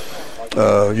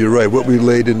you're right, what we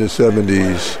laid in the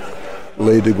 70s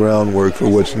laid the groundwork for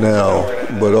what's now,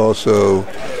 but also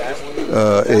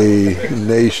a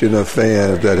nation of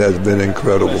fans that has been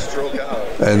incredible,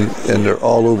 and they're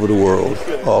all over the world.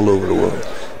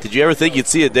 Did you ever think you'd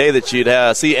see a day that you'd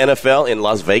see NFL in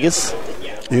Las Vegas?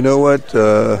 You know what?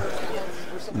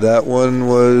 That one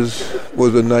was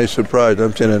a nice surprise.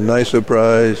 I'm saying a nice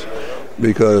surprise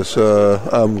because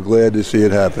I'm glad to see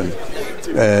it happen,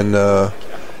 and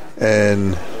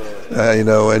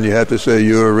you have to say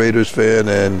you're a Raiders fan,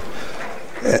 and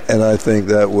I think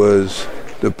that was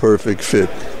the perfect fit,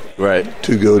 right,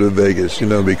 to go to Vegas,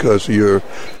 because of your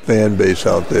fan base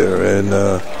out there, and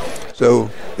so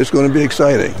it's going to be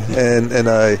exciting. And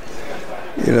I,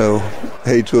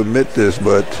 hate to admit this,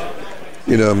 but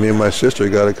me and my sister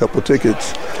got a couple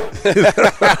tickets.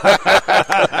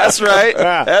 That's right.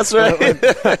 That's right.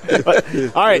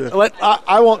 All right,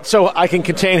 I won't. So I can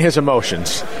contain his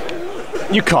emotions.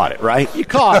 You caught it, right? You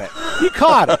caught it.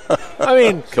 I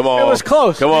mean, come on. It was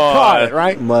close. Come on. You caught it,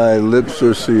 right? My lips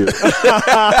are sealed.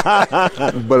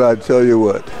 But I tell you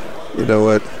what,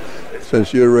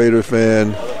 since you're a Raider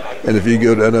fan, and if you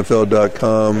go to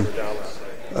NFL.com,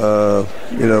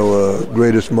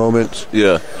 greatest moments.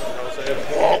 Yeah.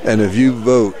 And if you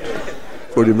vote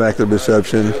for the Immaculate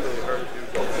Reception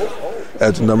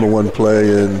as the number one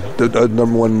play and the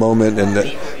number one moment in the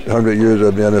 100 years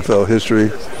of the NFL history,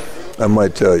 I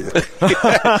might tell you.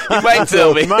 You might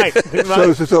tell me.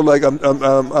 So like I'm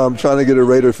trying to get a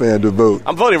Raider fan to vote.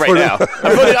 I'm voting right now.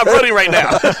 I'm voting right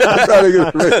now.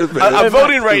 I'm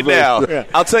voting right now. Yeah.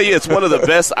 I'll tell you, it's one of the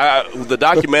best. The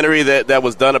documentary that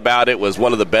was done about it was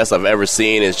one of the best I've ever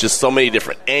seen. It's just so many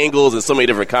different angles and so many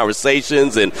different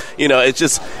conversations, and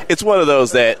it's one of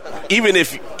those that even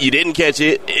if you didn't catch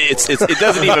it, it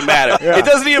doesn't even matter. Yeah. It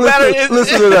doesn't even matter.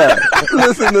 Listen to that.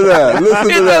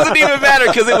 It doesn't even matter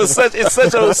because it was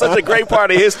such a great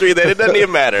part of history that it doesn't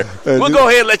even matter. We'll go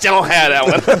ahead and let y'all have that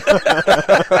one.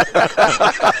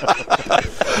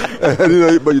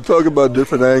 But you talk about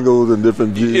different angles and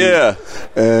different views. Yeah.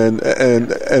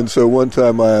 And so one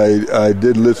time I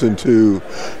did listen to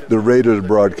the Raiders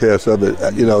broadcast of it,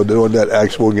 during that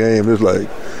actual game. It's like,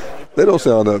 they don't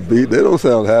sound upbeat. They don't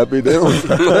sound happy. They were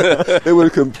the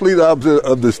complete opposite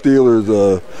of the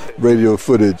Steelers' radio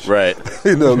footage. Right.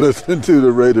 Listen to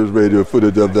the Raiders' radio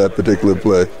footage of that particular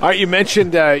play. All right, you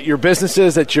mentioned your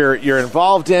businesses that you're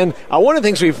involved in. One of the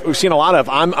things we've seen a lot of.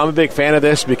 I'm a big fan of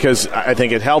this because I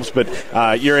think it helps. But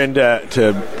you're into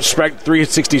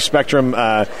 360 Spectrum.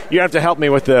 You have to help me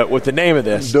with the name of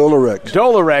this. Dolorex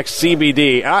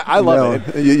CBD. I love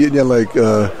it.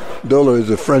 Dola is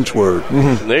a French word.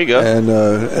 Mm-hmm. There you go. And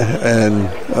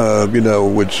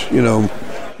which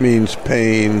means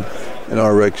pain, and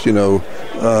RX,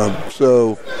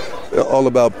 so all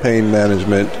about pain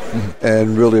management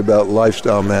and really about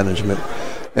lifestyle management.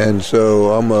 And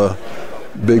so I'm a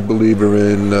big believer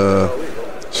in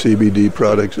CBD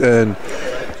products, and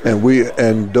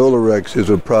Dolorex is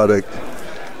a product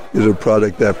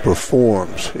that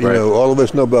performs. Right. All of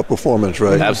us know about performance,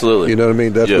 right? Absolutely. You know what I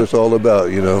mean? That's what it's all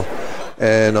about,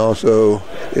 And also,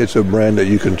 it's a brand that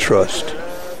you can trust,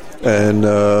 and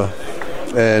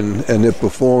it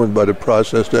performs by the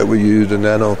process that we use, the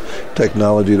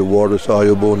nanotechnology, the water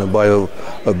soluble, and the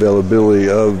bioavailability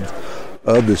of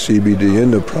the CBD in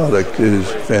the product is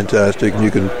fantastic. And you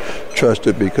can trust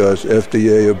it because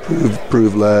FDA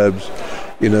approved labs.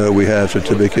 We have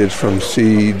certificates from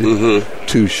seed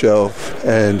to shelf,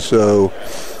 and so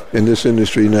in this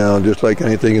industry now, just like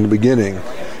anything in the beginning,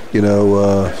 it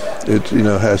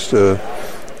has to,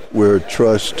 where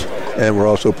trust and where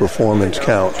also performance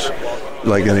counts,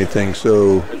 like anything.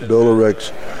 So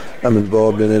Dolorex, I'm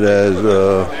involved in it as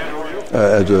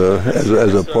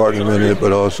a partner in it,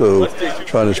 but also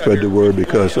trying to spread the word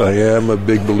because I am a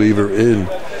big believer in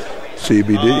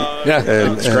CBD. Yeah,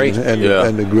 it's great.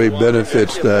 And the great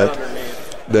benefits that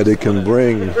it can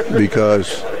bring,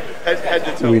 because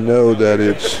we know that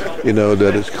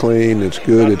it's clean, it's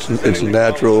good, it's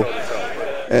natural,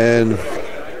 and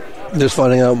just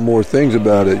finding out more things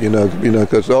about it,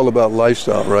 because it's all about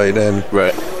lifestyle, right?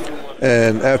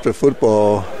 And after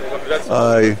football,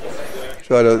 I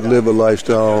try to live a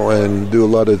lifestyle and do a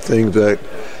lot of things that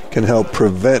can help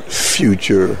prevent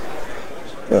future,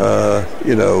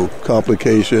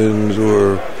 complications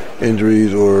or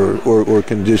injuries or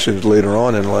conditions later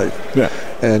on in life. Yeah.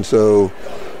 And so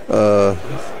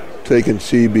taking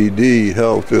CBD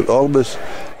helps with all of us.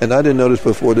 And I didn't notice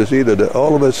before this either that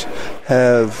all of us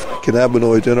have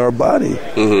cannabinoids in our body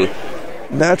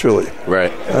naturally.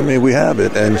 Right. I mean, we have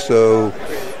it. And so,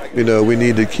 we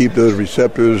need to keep those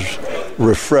receptors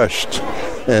refreshed.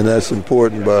 And that's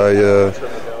important by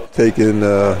taking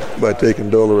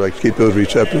Dolorex. Keep those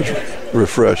receptors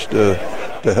refreshed to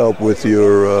help with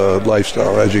your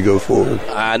lifestyle as you go forward.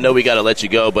 I know we got to let you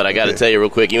go, but I got to tell you real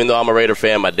quick, even though I'm a Raider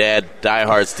fan, my dad,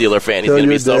 diehard Steeler fan, he's going to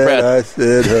be so proud. I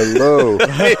said hello.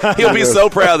 He'll be so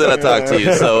proud that I talked to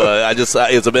you. So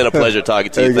it's been a pleasure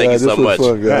talking to you. Thank you so much.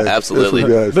 Fun, absolutely.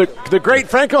 The great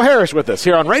Franco Harris with us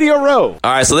here on Radio Row.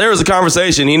 All right, so there was a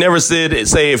conversation. He never said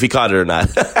say if he caught it or not.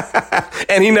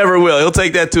 And he never will. He'll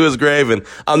take that to his grave, and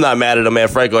I'm not mad at him, man.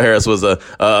 Franco Harris was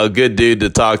a good dude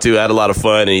to talk to. I had a lot of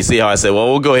fun, and you see how I said,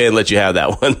 well, we'll go ahead and let you have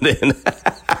that one then.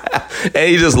 And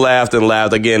he just laughed and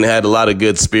laughed. Again, had a lot of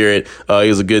good spirit. He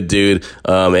was a good dude.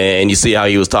 And you see how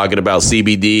he was talking about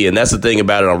CBD. And that's the thing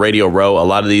about it on Radio Row. A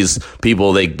lot of these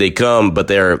people, they come, but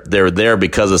they're there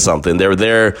because of something. They're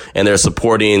there and they're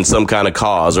supporting some kind of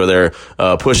cause, or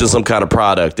they're pushing some kind of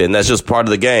product. And that's just part of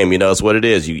the game. It's what it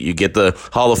is. You get the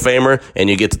Hall of Famer and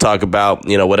you get to talk about,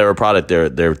 whatever product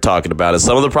they're talking about. And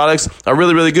some of the products are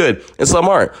really, really good and some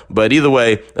aren't. But either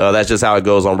way, that's just how it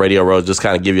goes on Radio Row. Just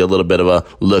kind of give you a little bit of a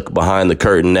look behind the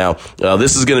curtain. Now,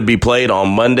 this is going to be played on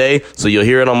Monday, so you'll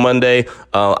hear it on Monday.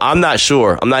 I'm not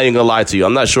sure. I'm not even going to lie to you.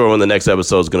 I'm not sure when the next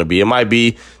episode is going to be. It might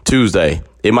be Tuesday.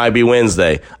 It might be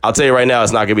Wednesday. I'll tell you right now,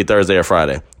 it's not going to be Thursday or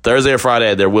Friday. Thursday or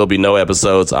Friday, there will be no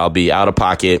episodes. I'll be out of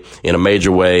pocket in a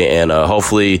major way, and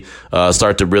hopefully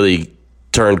start to really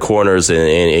turn corners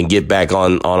and get back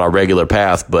on our regular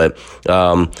path. But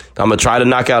I'm going to try to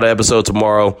knock out an episode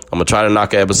tomorrow. I'm going to try to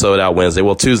knock an episode out Wednesday.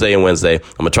 Well, Tuesday and Wednesday.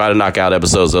 I'm going to try to knock out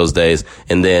episodes those days.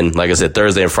 And then, like I said,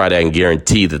 Thursday and Friday, I can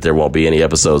guarantee that there won't be any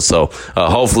episodes. So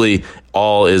hopefully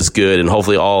all is good, and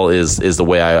hopefully all is the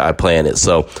way I plan it.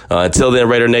 So until then,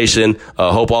 Raider Nation,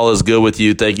 hope all is good with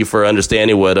you. Thank you for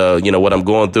understanding what I'm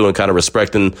going through, and kind of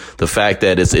respecting the fact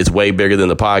that it's way bigger than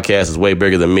the podcast. It's way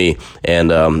bigger than me. And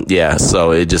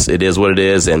so it is what it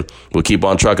is, and we'll keep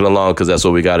on trucking along because that's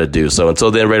what we got to do. So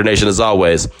until then, Raider Nation, as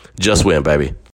always, just win, baby.